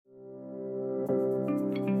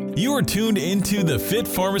You are tuned into the Fit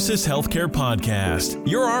Pharmacist Healthcare Podcast,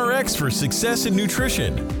 your RX for success in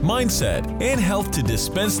nutrition, mindset, and health to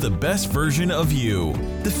dispense the best version of you.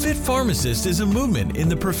 The Fit Pharmacist is a movement in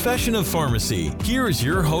the profession of pharmacy. Here is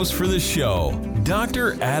your host for the show,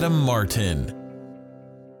 Dr. Adam Martin.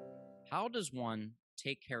 How does one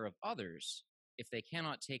take care of others if they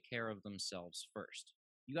cannot take care of themselves first?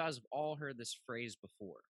 You guys have all heard this phrase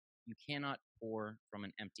before. You cannot pour from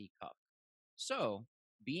an empty cup. So,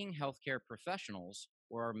 being healthcare professionals,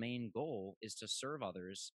 where our main goal is to serve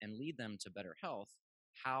others and lead them to better health,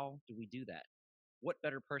 how do we do that? What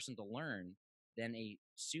better person to learn than a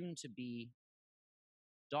soon-to-be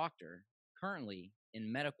doctor currently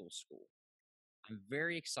in medical school? I'm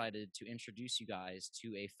very excited to introduce you guys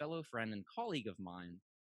to a fellow friend and colleague of mine,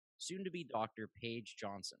 soon-to-be Dr. Paige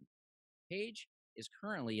Johnson. Paige is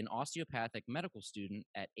currently an osteopathic medical student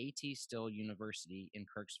at A.T. Still University in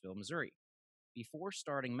Kirksville, Missouri. Before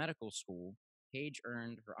starting medical school, Paige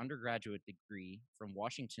earned her undergraduate degree from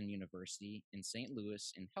Washington University in St. Louis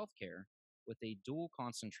in healthcare with a dual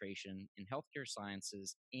concentration in healthcare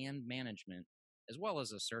sciences and management, as well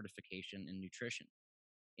as a certification in nutrition.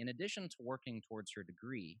 In addition to working towards her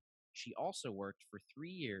degree, she also worked for 3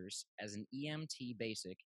 years as an EMT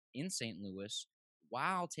basic in St. Louis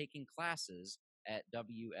while taking classes at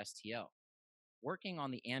WSTL. Working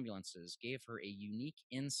on the ambulances gave her a unique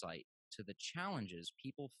insight to the challenges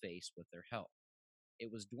people face with their health.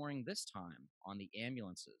 It was during this time on the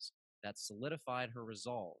ambulances that solidified her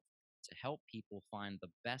resolve to help people find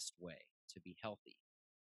the best way to be healthy.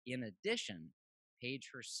 In addition, Paige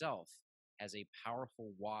herself has a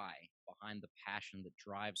powerful why behind the passion that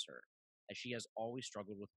drives her, as she has always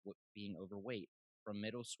struggled with being overweight from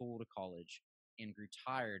middle school to college and grew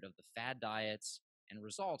tired of the fad diets and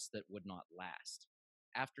results that would not last.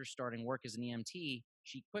 After starting work as an EMT,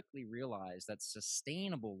 she quickly realized that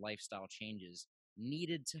sustainable lifestyle changes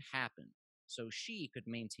needed to happen so she could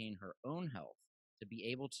maintain her own health to be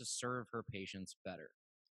able to serve her patients better.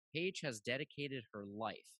 Paige has dedicated her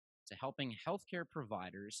life to helping healthcare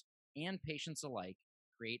providers and patients alike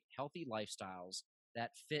create healthy lifestyles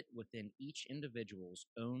that fit within each individual's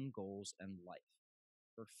own goals and life.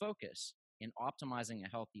 Her focus in optimizing a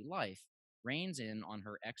healthy life reins in on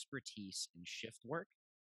her expertise in shift work,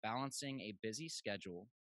 balancing a busy schedule,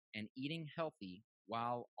 and eating healthy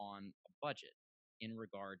while on a budget in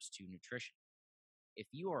regards to nutrition. If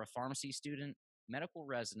you are a pharmacy student, medical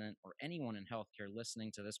resident, or anyone in healthcare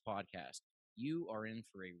listening to this podcast, you are in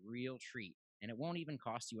for a real treat, and it won't even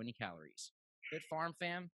cost you any calories. Fit Farm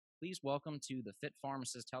fam, please welcome to the Fit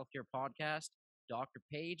Pharmacist Healthcare Podcast, Dr.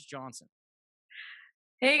 Paige Johnson.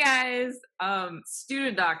 Hey guys,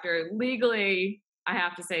 student doctor. Legally, I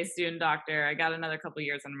have to say student doctor. I got another couple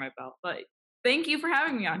years under my belt, but thank you for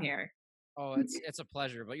having me on here. Oh, it's a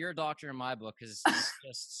pleasure. But you're a doctor in my book because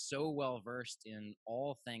you're just so well versed in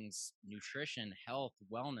all things nutrition, health,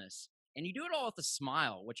 wellness, and you do it all with a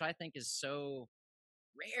smile, which I think is so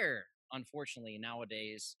rare, unfortunately,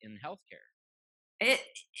 nowadays in healthcare.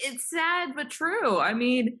 It's sad but true. I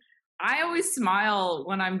mean, I always smile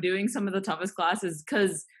when I'm doing some of the toughest classes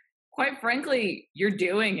because, quite frankly, you're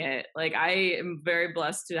doing it. Like, I am very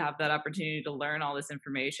blessed to have that opportunity to learn all this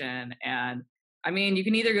information. And I mean, you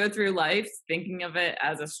can either go through life thinking of it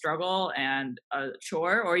as a struggle and a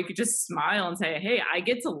chore, or you could just smile and say, hey, I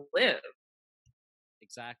get to live.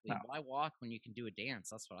 Exactly. So, why walk when you can do a dance?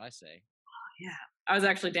 That's what I say. Yeah. I was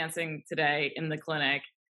actually dancing today in the clinic.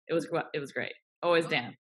 It was great. Always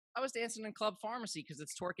dance. I was dancing in Club Pharmacy because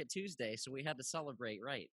it's Torque It Tuesday, so we had to celebrate,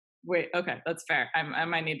 right? Wait, okay, that's fair. I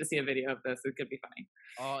might need to see a video of this. It could be funny.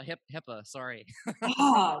 Oh, HIPAA, sorry.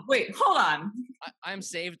 Oh, wait, hold on. I'm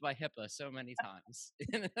saved by HIPAA so many times.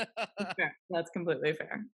 That's fair. That's completely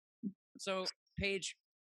fair. So, Paige,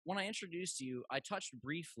 when I introduced you, I touched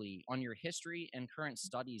briefly on your history and current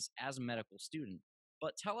studies as a medical student.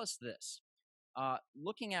 But tell us this.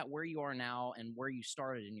 Looking at where you are now and where you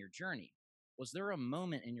started in your journey, was there a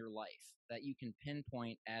moment in your life that you can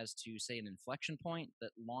pinpoint as to, say, an inflection point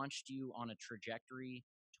that launched you on a trajectory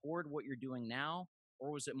toward what you're doing now?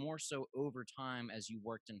 Or was it more so over time as you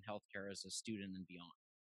worked in healthcare as a student and beyond?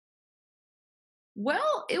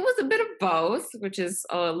 Well, it was a bit of both, which is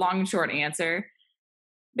a long and short answer.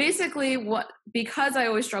 Basically, because I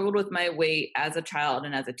always struggled with my weight as a child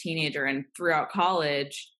and as a teenager and throughout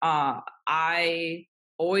college, I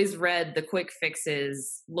always read the quick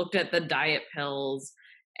fixes, looked at the diet pills,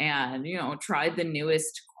 and, tried the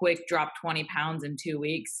newest quick drop 20 pounds in 2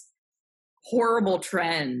 weeks. Horrible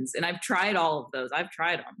trends. And I've tried all of those. I've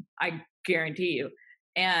tried them. I guarantee you.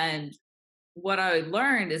 And what I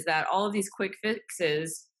learned is that all of these quick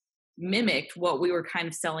fixes mimicked what we were kind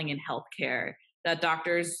of selling in healthcare, that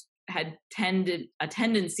doctors had a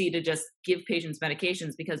tendency to just give patients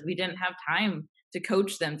medications because we didn't have time to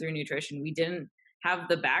coach them through nutrition. We didn't have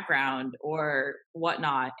the background or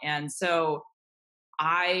whatnot. And so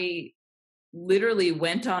I literally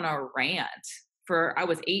went on a rant I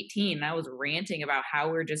was 18 and I was ranting about how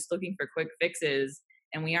we're just looking for quick fixes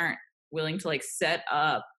and we aren't willing to like set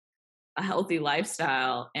up a healthy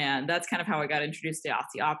lifestyle. And that's kind of how I got introduced to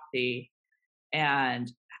osteopathy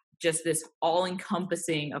and just this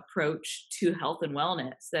all-encompassing approach to health and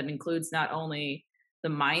wellness that includes not only the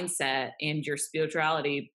mindset and your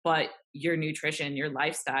spirituality, but your nutrition, your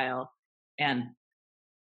lifestyle. And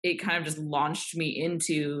it kind of just launched me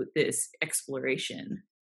into this exploration.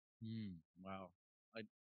 Wow.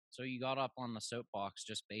 So you got up on the soapbox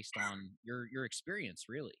just based on your experience,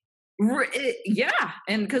 really. Yeah.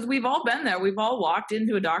 And because we've all been there, we've all walked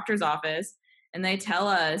into a doctor's office and they tell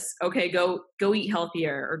us, okay, go eat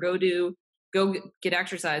healthier or go get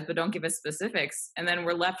exercise, but don't give us specifics. And then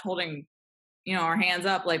we're left holding, our hands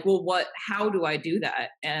up like, well, how do I do that?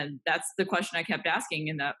 And that's the question I kept asking.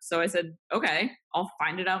 And so I said, okay, I'll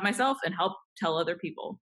find it out myself and help tell other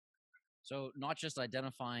people. So not just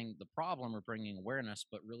identifying the problem or bringing awareness,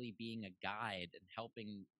 but really being a guide and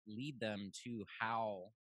helping lead them to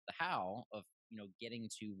the how of, getting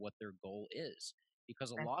to what their goal is.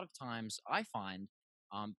 Because a lot of times I find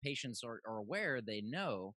patients are aware, they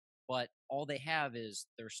know, but all they have is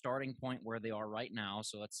their starting point where they are right now.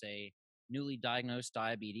 So let's say newly diagnosed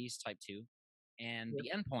diabetes type 2. And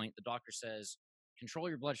the end point, the doctor says, control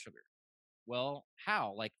your blood sugar. Well,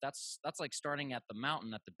 how? Like that's like starting at the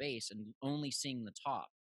mountain at the base and only seeing the top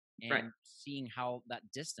and seeing how that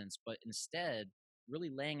distance, but instead really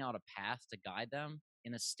laying out a path to guide them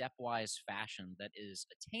in a stepwise fashion that is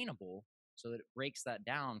attainable so that it breaks that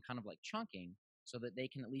down kind of like chunking so that they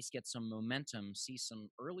can at least get some momentum, see some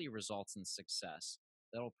early results and success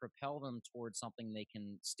that'll propel them towards something they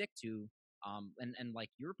can stick to and like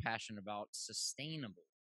you're passionate about, sustainable.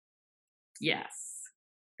 Yes.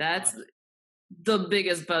 That's the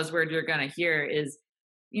biggest buzzword you're going to hear is,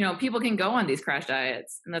 people can go on these crash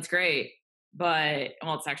diets and that's great, but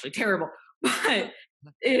it's actually terrible, but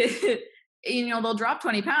they'll drop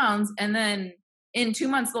 20 pounds and then in 2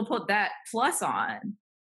 months they'll put that plus on.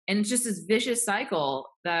 And it's just this vicious cycle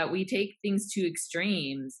that we take things to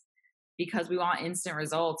extremes because we want instant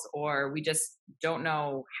results or we just don't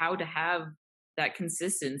know how to have that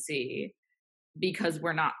consistency because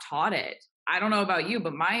we're not taught it. I don't know about you,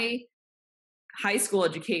 but my high school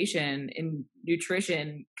education in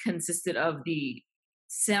nutrition consisted of the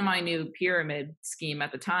semi-new pyramid scheme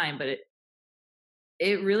at the time, but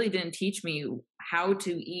it really didn't teach me how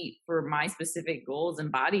to eat for my specific goals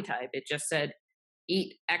and body type. It just said,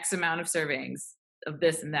 eat X amount of servings of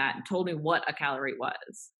this and that and told me what a calorie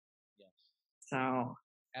was. Yes. So.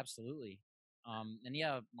 Absolutely. And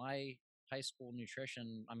yeah, my high school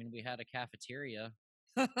nutrition, we had a cafeteria.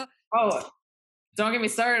 Oh, don't get me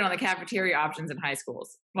started on the cafeteria options in high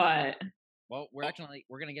schools, but. Well, we're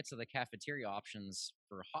going to get to the cafeteria options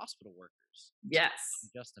for hospital workers. Yes. In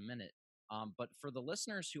just a minute. But for the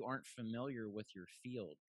listeners who aren't familiar with your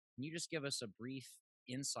field, can you just give us a brief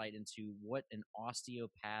insight into what an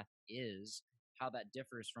osteopath is, how that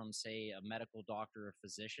differs from, say, a medical doctor or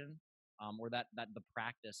physician, or that the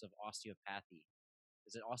practice of osteopathy?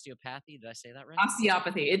 Is it osteopathy? Did I say that right?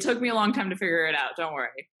 Osteopathy. It took me a long time to figure it out. Don't worry.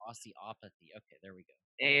 Osteopathy. Okay, there we go.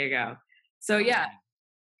 There you go. So yeah,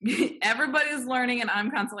 everybody's learning and I'm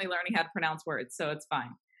constantly learning how to pronounce words, so it's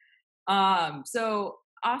fine. So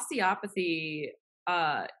osteopathy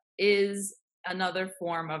is another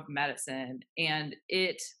form of medicine and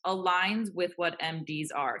it aligns with what MDs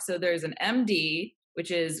are. So there's an MD,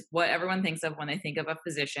 which is what everyone thinks of when they think of a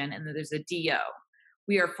physician, and then there's a DO.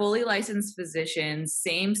 We are fully licensed physicians,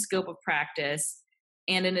 same scope of practice.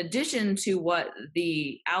 And in addition to what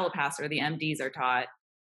the allopaths or the MDs are taught,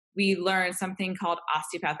 we learn something called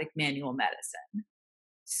osteopathic manual medicine.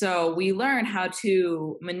 So we learn how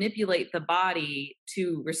to manipulate the body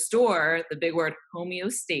to restore the big word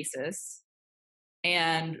homeostasis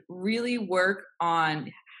and really work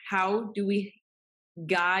on how do we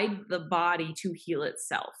guide the body to heal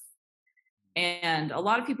itself. And a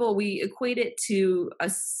lot of people, we equate it to a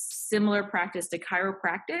similar practice to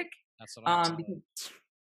chiropractic. That's what I'm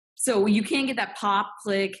so you can't get that pop,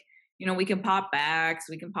 click, we can pop backs,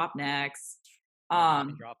 we can pop necks.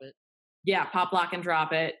 Drop it. Yeah, pop, lock, and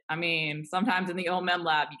drop it. Sometimes in the OMM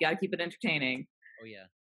lab, you got to keep it entertaining. Oh,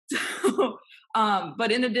 yeah.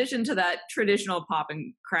 But in addition to that traditional pop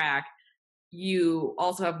and crack, you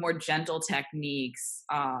also have more gentle techniques,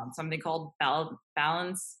 something called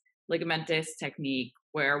balance ligamentous technique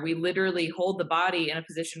where we literally hold the body in a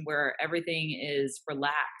position where everything is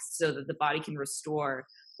relaxed so that the body can restore,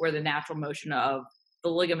 where the natural motion of the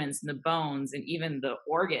ligaments and the bones and even the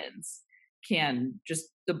organs can just,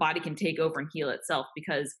 the body can take over and heal itself,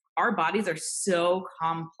 because our bodies are so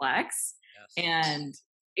complex. Yes. And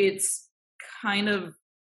it's kind of,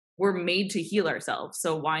 we're made to heal ourselves.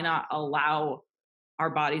 So why not allow our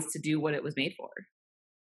bodies to do what it was made for?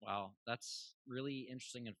 Wow, that's really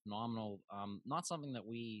interesting and phenomenal. Not something that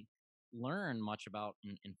we learn much about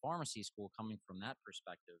in pharmacy school, coming from that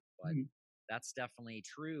perspective, but Mhm. that's definitely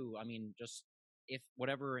true. I mean, just if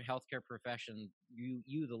whatever healthcare profession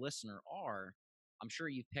you the listener are, I'm sure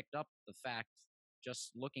you've picked up the fact,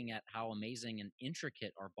 just looking at how amazing and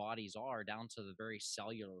intricate our bodies are down to the very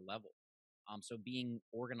cellular level. So being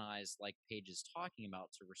organized, like Paige is talking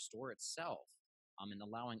about, to restore itself, and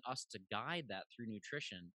allowing us to guide that through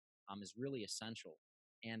nutrition, is really essential.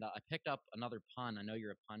 And I picked up another pun. I know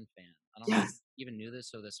you're a pun fan. I don't know if Yes. you even knew this,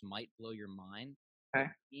 so this might blow your mind. Okay.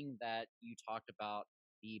 Being that you talked about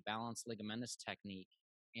the balanced ligamentous technique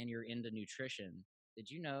and you're into nutrition, did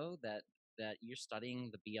you know that you're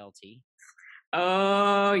studying the BLT?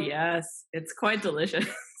 Oh, yes. It's quite delicious.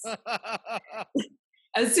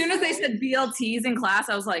 As soon as they said BLTs in class,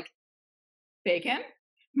 I was like, bacon?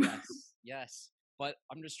 Yes, yes. But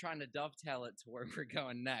I'm just trying to dovetail it to where we're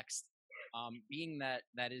going next. Being that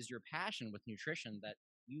that is your passion with nutrition, that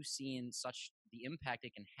you've seen such the impact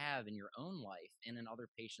it can have in your own life and in other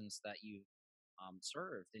patients that you've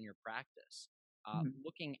served in your practice. Mhm.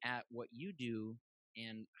 Looking at what you do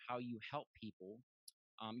and how you help people,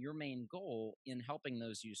 your main goal in helping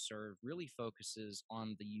those you serve really focuses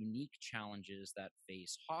on the unique challenges that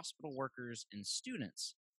face hospital workers and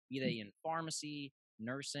students, be they in pharmacy,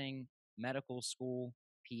 nursing, medical school,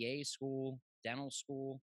 PA school, dental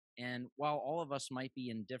school. And while all of us might be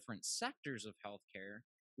in different sectors of healthcare,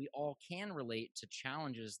 we all can relate to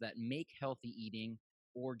challenges that make healthy eating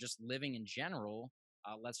or just living in general,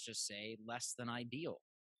 let's just say, less than ideal.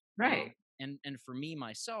 Right. And for me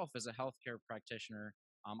myself as a healthcare practitioner,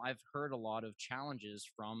 I've heard a lot of challenges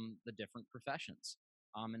from the different professions.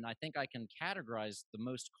 And I think I can categorize the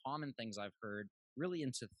most common things I've heard really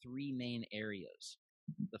into three main areas.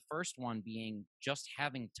 The first one being just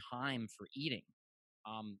having time for eating.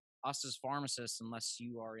 Us as pharmacists, unless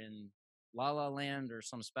you are in La La Land or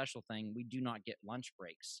some special thing, we do not get lunch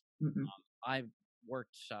breaks. Mhm. I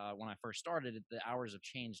worked when I first started. The hours have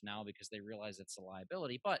changed now because they realize it's a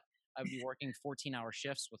liability, but I would be working 14-hour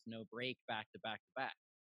shifts with no break, back to back to back.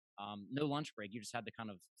 No lunch break. You just had to kind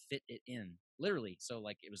of fit it in, literally. So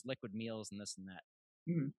like it was liquid meals and this and that.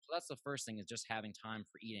 Mhm. So that's the first thing, is just having time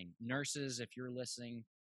for eating. Nurses, if you're listening,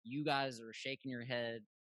 you guys are shaking your head,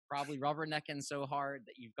 probably rubbernecking so hard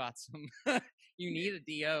that you've got some, you need a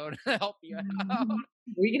DO to help you out. Mhm.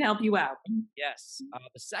 We can help you out. Yes.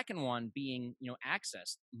 The second one being,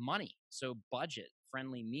 access, money. So budget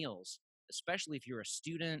friendly meals, especially if you're a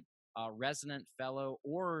student, resident, fellow,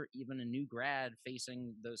 or even a new grad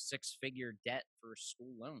facing those six-figure debt for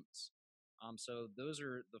school loans. So those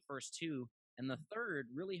are the first two. And the third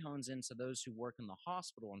really hones into those who work in the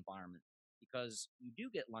hospital environment, because you do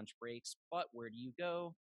get lunch breaks, but where do you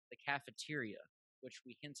go? The cafeteria, which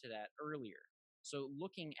we hinted at earlier. So,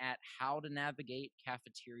 looking at how to navigate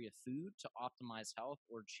cafeteria food to optimize health,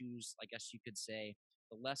 or choose, I guess you could say,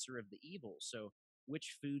 the lesser of the evils. So,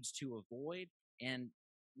 which foods to avoid, and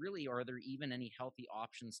really, are there even any healthy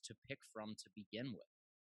options to pick from to begin with?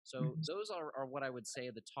 So, Mhm. those are what I would say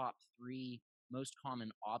the top three most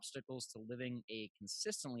common obstacles to living a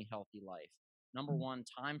consistently healthy life. Number one,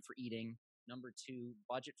 time for eating. Number two,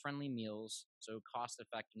 budget friendly meals, so cost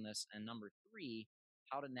effectiveness. And number three,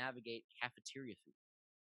 how to navigate cafeteria food.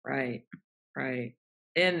 Right. Right.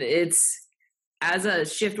 And it's, as a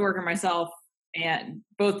shift worker myself, and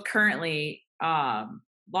both currently,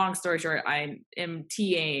 long story short, I am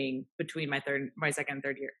TAing between my second and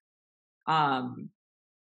third year. Um,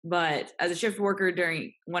 but as a shift worker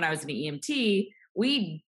during when I was an EMT,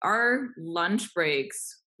 our lunch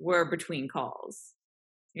breaks were between calls.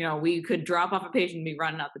 We could drop off a patient and be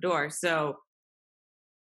running out the door. So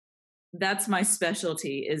that's my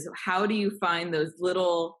specialty, is how do you find those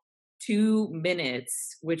little 2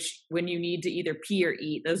 minutes, which when you need to either pee or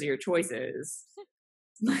eat, those are your choices.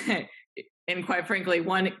 And quite frankly,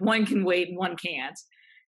 one can wait and one can't.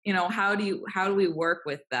 How do we work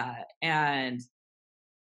with that? And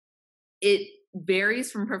it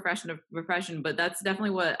varies from profession to profession, but that's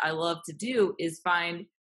definitely what I love to do, is find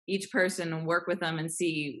each person and work with them and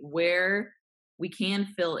see where we can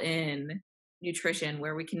fill in nutrition,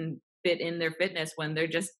 where we can fit in their fitness when they're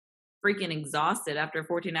just freaking exhausted after a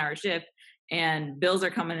 14-hour shift, and bills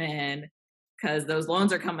are coming in because those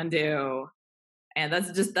loans are coming due. And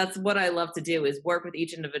that's what I love to do, is work with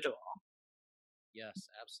each individual. Yes,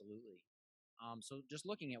 absolutely. So just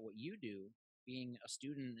looking at what you do, being a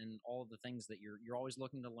student and all of the things that you're always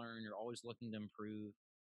looking to learn, you're always looking to improve,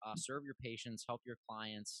 serve your patients, help your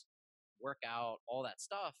clients, work out, all that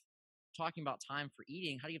stuff. Talking about time for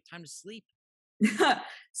eating, how do you have time to sleep?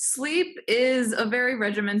 Sleep is a very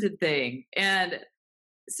regimented thing. And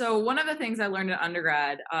so one of the things I learned in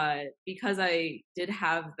undergrad, because I did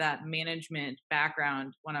have that management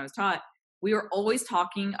background when I was taught, we were always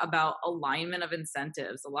talking about alignment of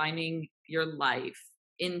incentives, aligning your life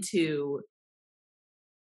into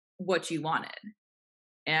what you wanted.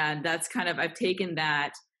 And that's kind of, I've taken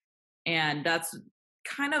that, and that's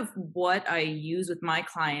kind of what I use with my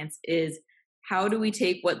clients, is how do we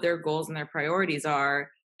take what their goals and their priorities are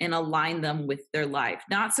and align them with their life?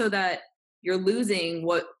 Not so that you're losing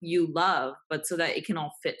what you love, but so that it can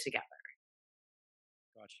all fit together.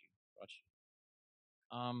 Got you. Got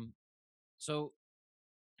you. So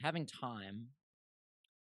having time,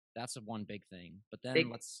 that's a one big thing. But then Big,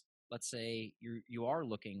 let's say you are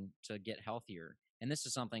looking to get healthier, and this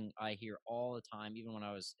is something I hear all the time, even when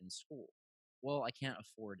I was in school. Well, I can't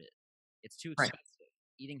afford it. It's too right. expensive.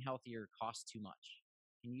 Eating healthier costs too much.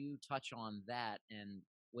 Can you touch on that and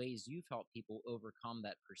ways you've helped people overcome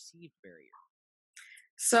that perceived barrier?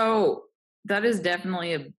 So that is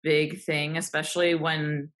definitely a big thing, especially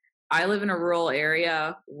when I live in a rural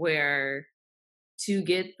area where to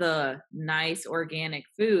get the nice organic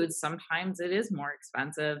foods, sometimes it is more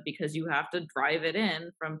expensive because you have to drive it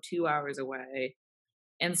in from 2 hours away.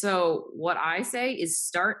 And so, what I say is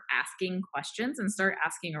start asking questions and start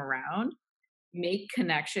asking around, make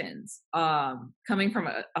connections. Coming from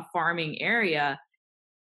a farming area,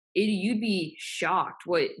 you'd be shocked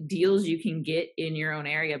what deals you can get in your own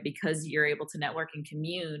area because you're able to network and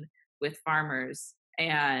commune with farmers,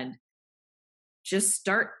 and just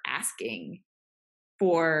start asking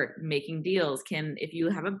for making deals. If you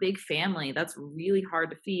have a big family, that's really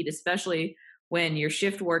hard to feed, especially when you're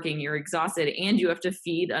shift working, you're exhausted, and you have to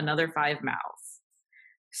feed another 5 mouths.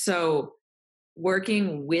 So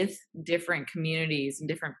working with different communities and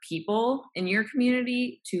different people in your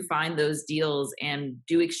community to find those deals and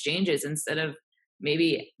do exchanges, instead of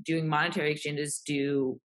maybe doing monetary exchanges,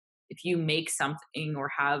 if you make something or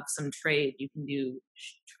have some trade, you can do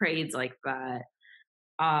trades like that.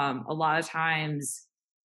 A lot of times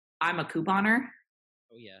I'm a couponer.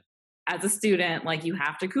 Oh yeah. As a student, like, you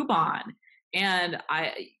have to coupon. And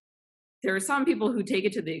there are some people who take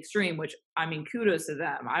it to the extreme, which, I mean, kudos to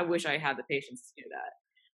them. I wish I had the patience to do that.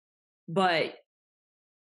 But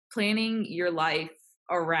planning your life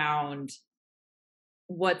around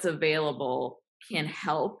what's available can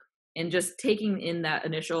help, and just taking in that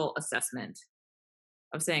initial assessment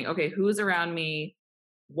of saying, okay, who's around me?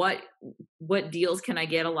 What deals can I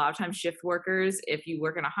get? A lot of times shift workers, if you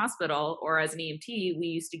work in a hospital or as an EMT, we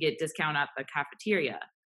used to get discount at the cafeteria.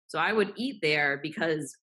 So I would eat there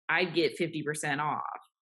because I'd get 50% off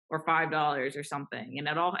or $5 or something, and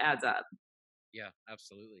it all adds up. Yeah,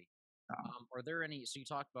 absolutely. So, Are there any, so you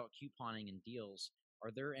talked about couponing and deals.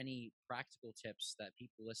 Are there any practical tips that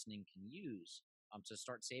people listening can use to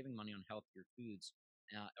start saving money on healthier foods?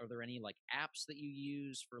 Are there any like apps that you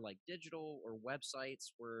use for like digital or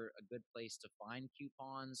websites where a good place to find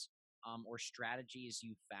coupons, or strategies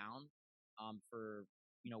you found for,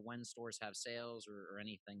 when stores have sales, or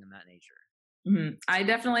anything in that nature? I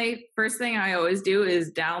definitely, first thing I always do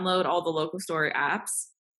is download all the local store apps,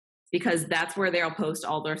 because that's where they'll post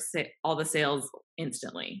all the sales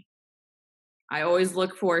instantly. I always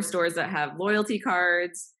look for stores that have loyalty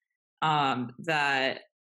cards, that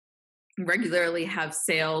regularly have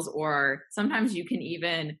sales, or sometimes you can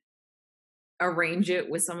even arrange it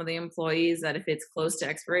with some of the employees that if it's close to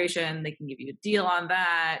expiration, they can give you a deal on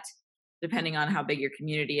that, depending on how big your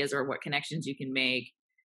community is or what connections you can make.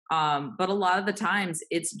 But a lot of the times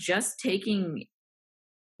it's just taking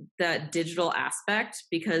that digital aspect,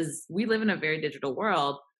 because we live in a very digital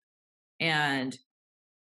world, and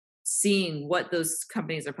seeing what those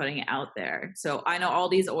companies are putting out there. So I know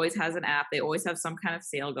Aldi's always has an app. They always have some kind of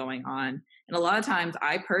sale going on. And a lot of times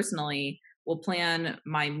I personally will plan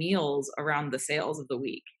my meals around the sales of the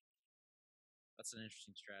week. That's an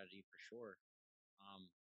interesting strategy for sure.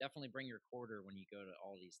 Definitely bring your quarter when you go to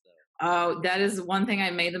Aldi's, though. Oh, that is one thing I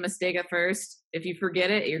made the mistake at first. If you forget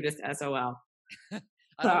it, you're just SOL. I'd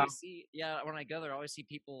So always see, yeah, when I go there, I always see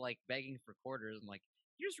people like begging for quarters. I'm like,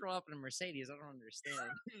 you just roll up in a Mercedes. I don't understand.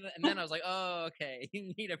 And then I was like, oh, okay,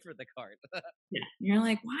 you need it for the cart. yeah, you're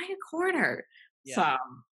like, why a quarter? Yeah. So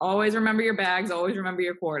always remember your bags, always remember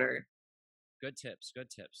your quarter. Good tips. Good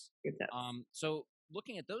tips. Good tips. So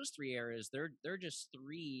looking at those three areas, they're just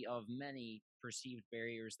three of many perceived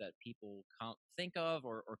barriers that people think of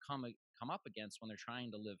or come up against when they're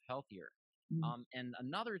trying to live healthier. And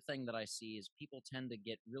another thing that I see is people tend to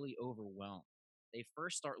get really overwhelmed. They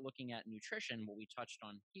first start looking at nutrition, what we touched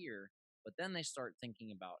on here, but then they start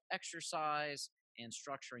thinking about exercise and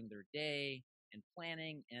structuring their day and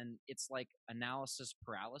planning, and it's like analysis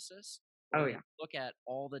paralysis. Oh, Where yeah. they look at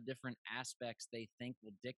all the different aspects they think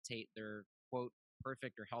will dictate their quote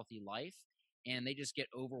perfect or healthy life, and they just get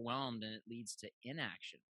overwhelmed, and it leads to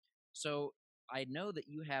inaction. So I know that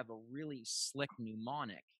you have a really slick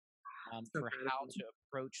mnemonic So for how beautiful. to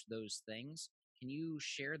approach those things. Can you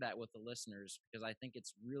share that with the listeners? Because I think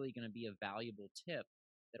it's really going to be a valuable tip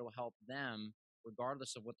that will help them,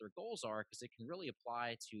 regardless of what their goals are, because it can really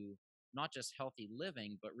apply to not just healthy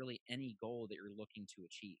living, but really any goal that you're looking to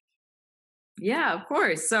achieve. Yeah, of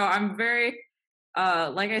course. So I'm very,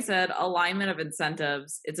 like I said, alignment of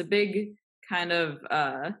incentives. It's a big kind of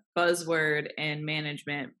buzzword in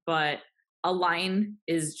management, but align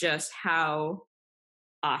is just how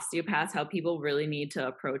osteopaths, how people really need to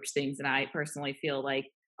approach things. And I personally feel like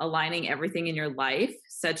aligning everything in your life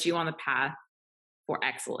sets you on the path for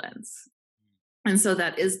excellence. And so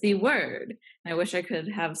that is the word. I wish I could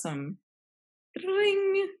have some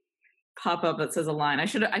ring pop up that says align. I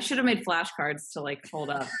should have made flashcards to like hold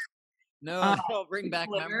up. No, they'll bring back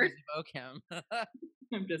Clever. memories of OChem.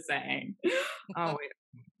 I'm just saying. Oh wait.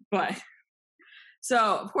 But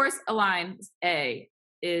so of course align A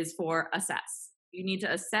is for assess. You need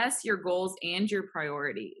to assess your goals and your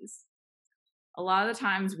priorities. A lot of the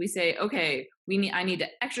times we say, okay, I need to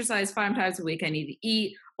exercise 5 times a week. I need to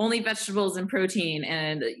eat only vegetables and protein.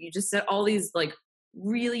 And you just set all these like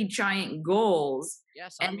really giant goals. Yeah,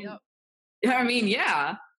 sign me up. I mean,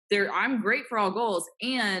 yeah, I'm great for all goals,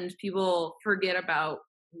 and people forget about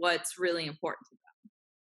what's really important to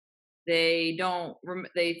them.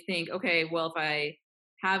 They think, okay, well, if I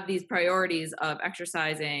have these priorities of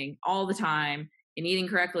exercising all the time and eating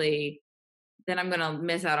correctly, then I'm going to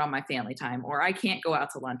miss out on my family time, or I can't go out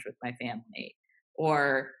to lunch with my family,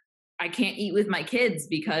 or I can't eat with my kids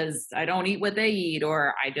because I don't eat what they eat,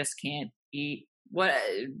 or I just can't eat what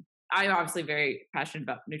I'm obviously very passionate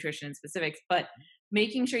about nutrition and specifics, but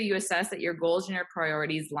making sure you assess that your goals and your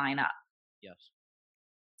priorities line up. Yes.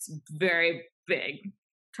 It's a very big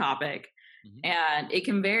topic. Mm-hmm. And it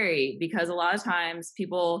can vary because a lot of times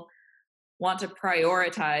people want to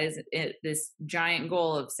prioritize this giant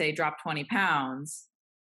goal of, say, drop 20 pounds.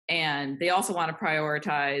 And they also want to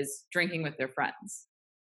prioritize drinking with their friends.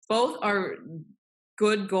 Both are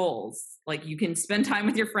good goals. Like you can spend time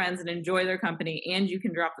with your friends and enjoy their company, and you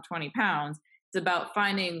can drop the 20 pounds. It's about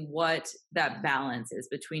finding what that balance is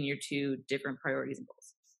between your two different priorities and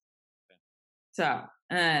goals. Okay. So,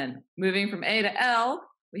 and then moving from A to L,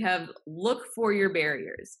 we have look for your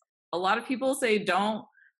barriers. A lot of people say don't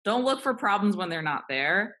look for problems when they're not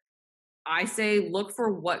there. I say look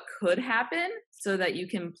for what could happen so that you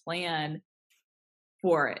can plan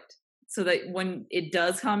for it. So that when it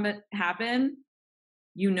does happen,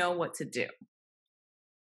 you know what to do.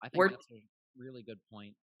 I think that's a really good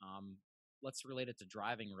point. Let's relate it to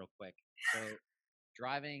driving real quick. So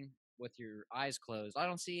driving with your eyes closed, I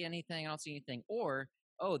don't see anything. Or,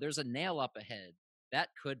 oh, there's a nail up ahead. That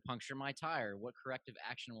could puncture my tire. What corrective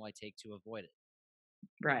action will I take to avoid it?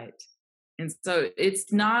 Right. And so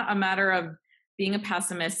it's not a matter of being a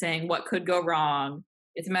pessimist saying what could go wrong.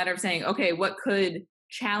 It's a matter of saying, okay, what could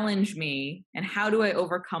challenge me and how do I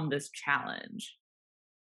overcome this challenge?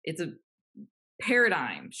 It's a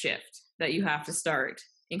paradigm shift that you have to start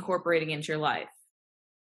incorporating into your life.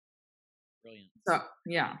 Brilliant. So,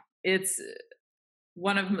 yeah, it's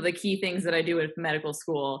one of the key things that I do with medical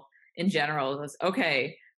school in general is,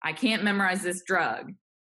 okay, I can't memorize this drug.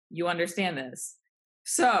 You understand this.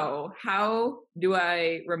 So how do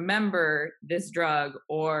I remember this drug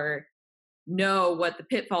or know what the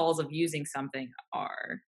pitfalls of using something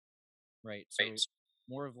are? Right. So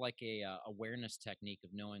more of like a awareness technique of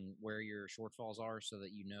knowing where your shortfalls are so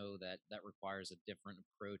that you know that requires a different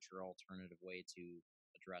approach or alternative way to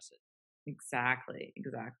address it. Exactly.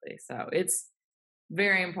 So it's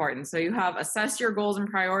very important. So you have assess your goals and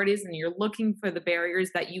priorities, and you're looking for the barriers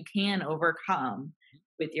that you can overcome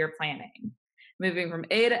with your planning. Moving from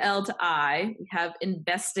A to L to I, we have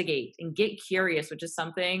investigate and get curious, which is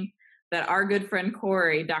something that our good friend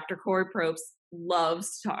Corey, Dr. Corey Probst,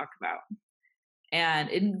 loves to talk about. And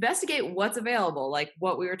investigate what's available. Like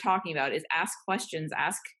what we were talking about is ask questions,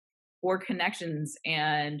 ask for connections,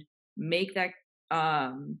 and make that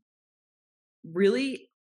really,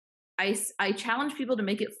 I challenge people to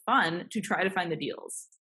make it fun to try to find the deals.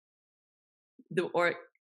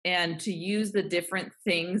 And to use the different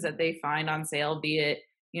things that they find on sale, be it,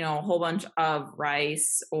 a whole bunch of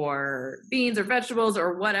rice or beans or vegetables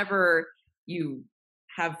or whatever you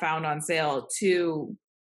have found on sale, to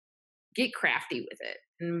get crafty with it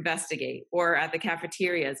and investigate. Or at the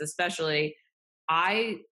cafeterias, especially,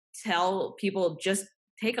 I tell people, just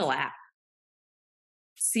take a lap,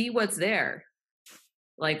 see what's there.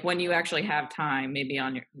 Like when you actually have time, maybe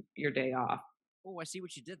on your day off. Oh, I see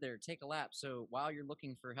what you did there. Take a lap. So while you're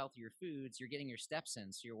looking for healthier foods, you're getting your steps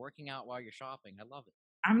in. So you're working out while you're shopping. I love it.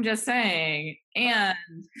 I'm just saying. And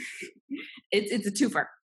it's a twofer.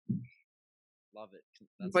 Love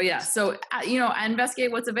it. But yeah, so, I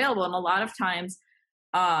investigate what's available. And a lot of times,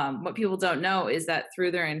 what people don't know is that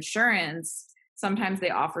through their insurance, sometimes they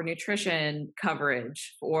offer nutrition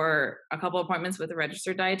coverage or a couple appointments with a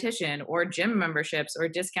registered dietitian or gym memberships or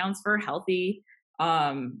discounts for healthy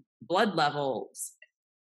blood levels.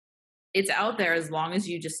 It's out there as long as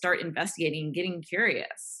you just start investigating and getting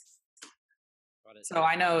curious. So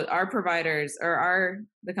I know our providers, or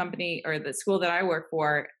the company or the school that I work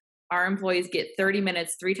for, our employees get 30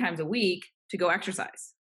 minutes 3 times a week to go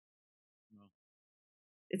exercise. Wow.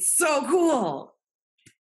 It's so cool.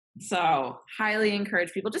 So highly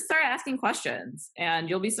encourage people, just start asking questions and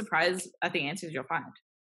you'll be surprised at the answers you'll find.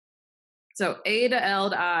 So A to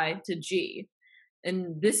L to I to G.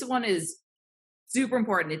 And this one is super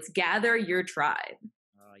important. It's gather your tribe.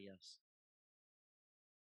 Yes.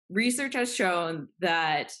 Research has shown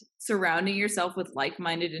that surrounding yourself with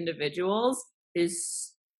like-minded individuals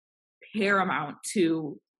is paramount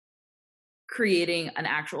to creating an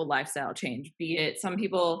actual lifestyle change. Be it, some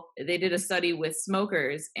people, they did a study with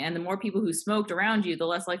smokers, and the more people who smoked around you, the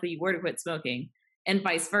less likely you were to quit smoking, and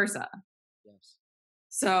vice versa. Yes.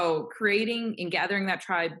 So creating and gathering that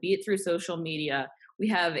tribe, be it through social media. We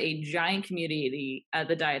have a giant community,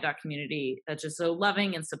 the Diet Doc community, that's just so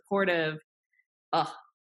loving and supportive.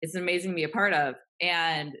 It's amazing to be a part of.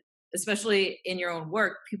 And especially in your own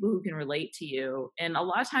work, people who can relate to you. And a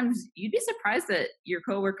lot of times you'd be surprised that your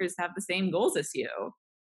coworkers have the same goals as you,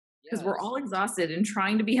 because we're all exhausted and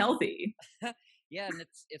trying to be healthy. Yeah, and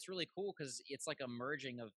it's really cool because it's like a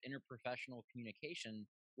merging of interprofessional communication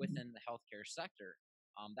within the healthcare sector.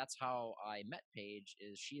 That's how I met Paige.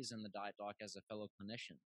 Is she is in the Diet Doc as a fellow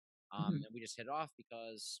clinician, and we just hit it off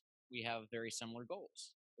because we have very similar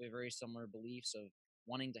goals. We have very similar beliefs of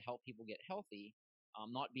wanting to help people get healthy,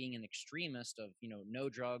 not being an extremist of no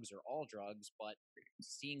drugs or all drugs, but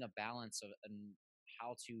seeing a balance of and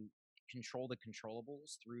how to control the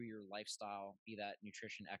controllables through your lifestyle, be that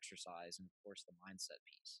nutrition, exercise, and of course the mindset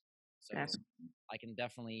piece. So I can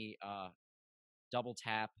definitely double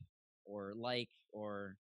tap or like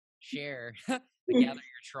or share the Gather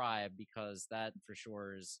Your Tribe, because that for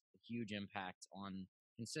sure is a huge impact on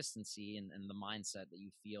consistency and the mindset that you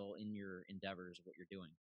feel in your endeavors of what you're doing.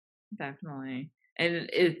 Definitely. And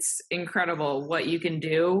it's incredible what you can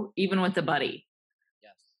do even with a buddy.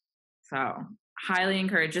 Yes. So highly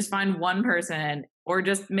encourage, just find one person or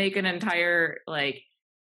just make an entire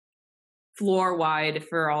floor wide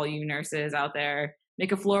for all you nurses out there.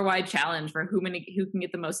 Make a floor wide challenge for who can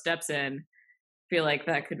get the most steps in. Feel like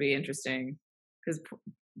that could be interesting because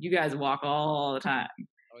you guys walk all the time.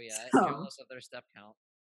 Oh yeah, regardless of their step count.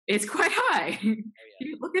 It's quite high. Oh, yeah.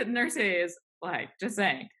 You look at nurses, just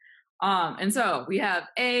saying. And so we have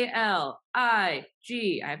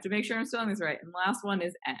A.L.I.G. I have to make sure I'm spelling this right. And the last one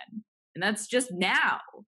is N. And that's just now.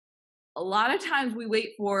 A lot of times we wait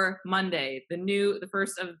for Monday, the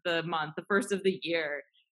first of the month, the first of the year.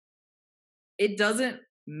 It doesn't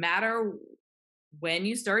matter when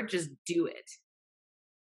you start, just do it.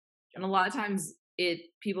 And a lot of times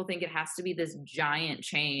people think it has to be this giant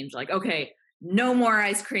change. Like, okay, no more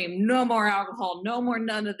ice cream, no more alcohol, no more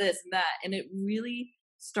none of this and that. And it really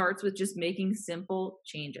starts with just making simple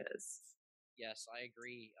changes. Yes, I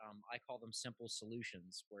agree. I call them simple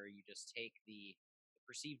solutions, where you just take the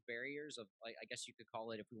perceived barriers of, I guess you could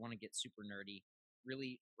call it, if we want to get super nerdy,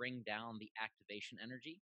 really bring down the activation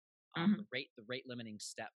energy. The rate limiting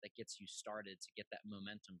step that gets you started to get that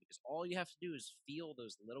momentum, because all you have to do is feel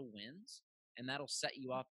those little wins, and that'll set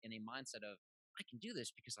you up in a mindset of, I can do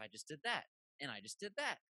this because I just did that, and I just did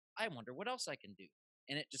that. I wonder what else I can do.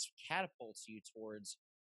 And it just catapults you towards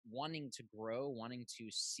wanting to grow, wanting to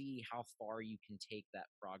see how far you can take that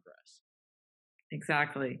progress.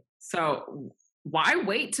 Exactly. So why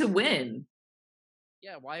wait to win?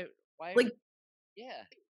 Yeah, why yeah.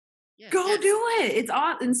 Yeah, go do it. It's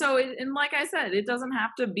awesome. And so, and like I said, it doesn't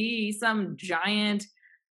have to be some giant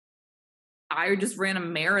I just ran a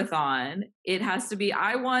marathon. It has to be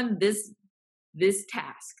I won this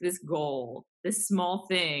task, this goal, this small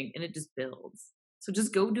thing, and it just builds. So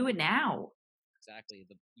just go do it now. Exactly.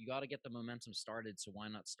 You got to get the momentum started, so why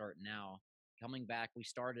not start now? Coming back, we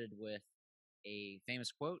started with a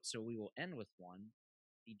famous quote, so we will end with one.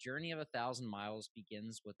 The journey of 1,000 miles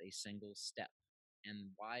begins with a single step. And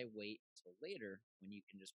why wait till later when you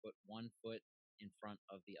can just put one foot in front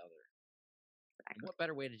of the other? And what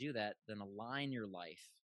better way to do that than align your life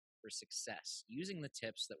for success using the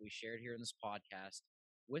tips that we shared here in this podcast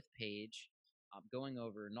with Paige, going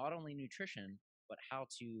over not only nutrition, but how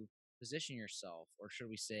to position yourself, or should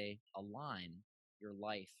we say, align your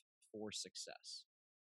life for success.